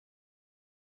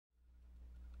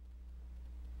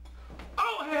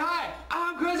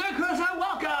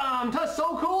Welcome to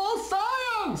So Cool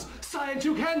Science! Science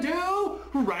you can do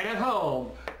right at home.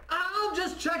 I'm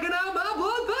just checking out my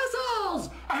blood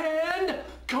vessels and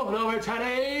going over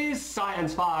today's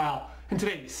science file. In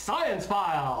today's science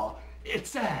file, it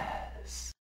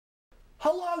says,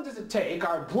 how long does it take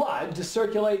our blood to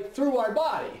circulate through our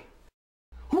body?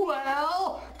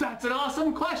 Well, that's an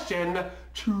awesome question.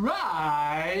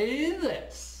 Try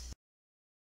this.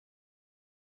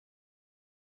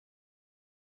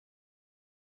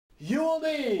 You will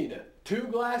need 2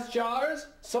 glass jars,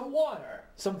 some water,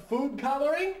 some food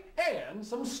coloring, and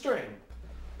some string.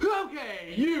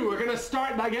 Okay, you are gonna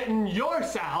start by getting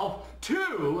yourself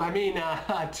 2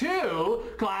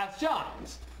 glass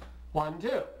jars. 1,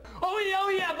 2.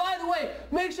 Oh yeah, by the way,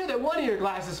 make sure that one of your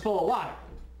glasses is full of water.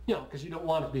 You know, because you don't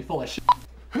want it to be full of shit.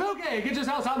 Okay, get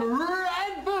yourself some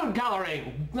red food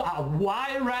coloring.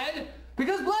 Why red?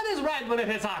 Because blood is red when it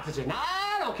hits oxygen.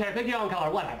 I don't care, pick your own color,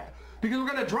 whatever. Because we're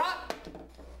gonna drop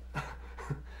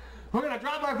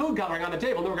our food coloring on the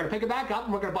table, then we're gonna pick it back up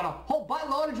and we're gonna put a whole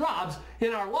buttload of drops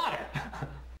in our water.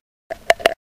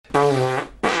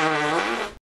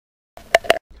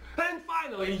 And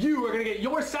finally, you are gonna get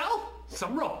yourself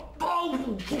some rope.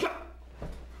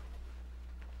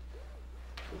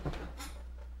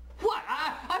 What?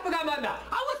 I forgot my mouth.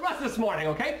 I was rushed this morning,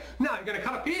 okay? Now you're gonna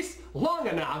cut a piece long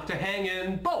enough to hang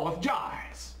in both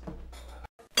jars.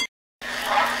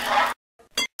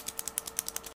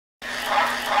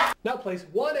 Now place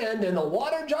one end in the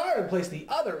water jar and place the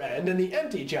other end in the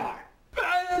empty jar.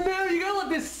 And now you gotta let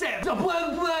this sit. So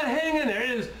hang in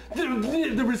there.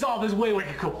 The result is way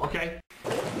cool, okay?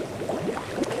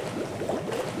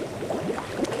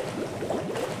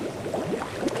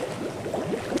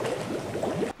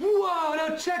 Whoa,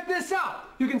 now check this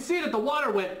out. You can see that the water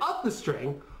went up the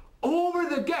string, over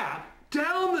the gap,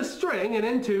 down the string, and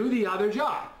into the other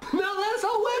jar. Now that's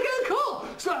all wicked cool.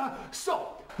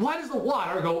 So why does the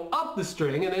water go up the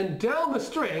string and then down the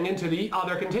string into the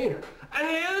other container?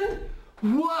 And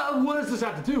what does this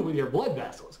have to do with your blood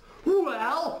vessels?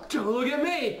 Well, don't look at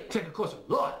me. Take a closer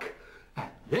look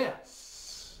at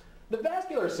this. The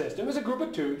vascular system is a group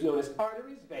of tubes known as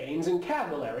arteries, veins, and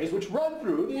capillaries which run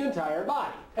through the entire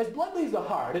body. As blood leaves the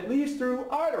heart, it leaves through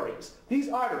arteries. These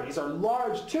arteries are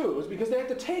large tubes because they have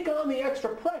to take on the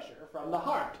extra pressure from the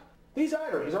heart. These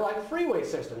arteries are like freeway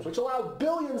systems which allow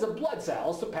billions of blood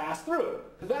cells to pass through.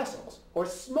 Vessels, or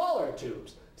smaller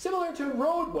tubes, similar to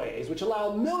roadways which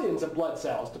allow millions of blood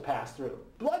cells to pass through.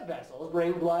 Blood vessels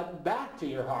bring blood back to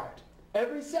your heart.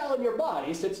 Every cell in your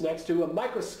body sits next to a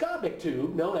microscopic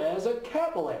tube known as a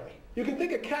capillary. You can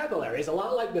think of capillaries a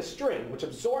lot like the string, which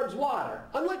absorbs water.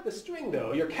 Unlike the string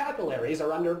though, your capillaries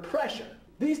are under pressure.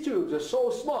 These tubes are so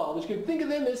small that you can think of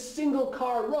them as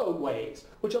single-car roadways,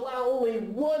 which allow only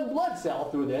one blood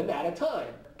cell through them at a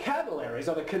time. Capillaries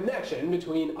are the connection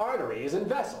between arteries and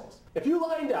vessels. If you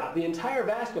lined up the entire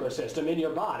vascular system in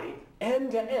your body,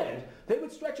 end to end, they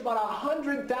would stretch about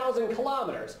 100,000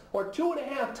 kilometers, or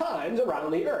 2.5 times around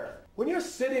the Earth. When you're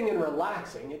sitting and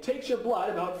relaxing, it takes your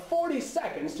blood about 40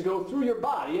 seconds to go through your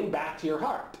body and back to your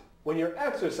heart. When you're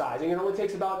exercising, it only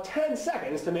takes about 10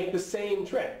 seconds to make the same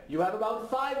trip. You have about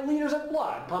 5 liters of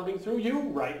blood pumping through you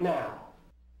right now.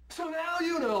 So now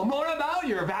you know more about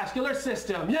your vascular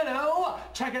system. You know,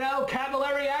 check it out,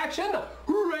 capillary action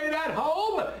right at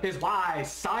home is why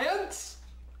science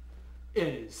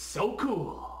is so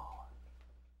cool.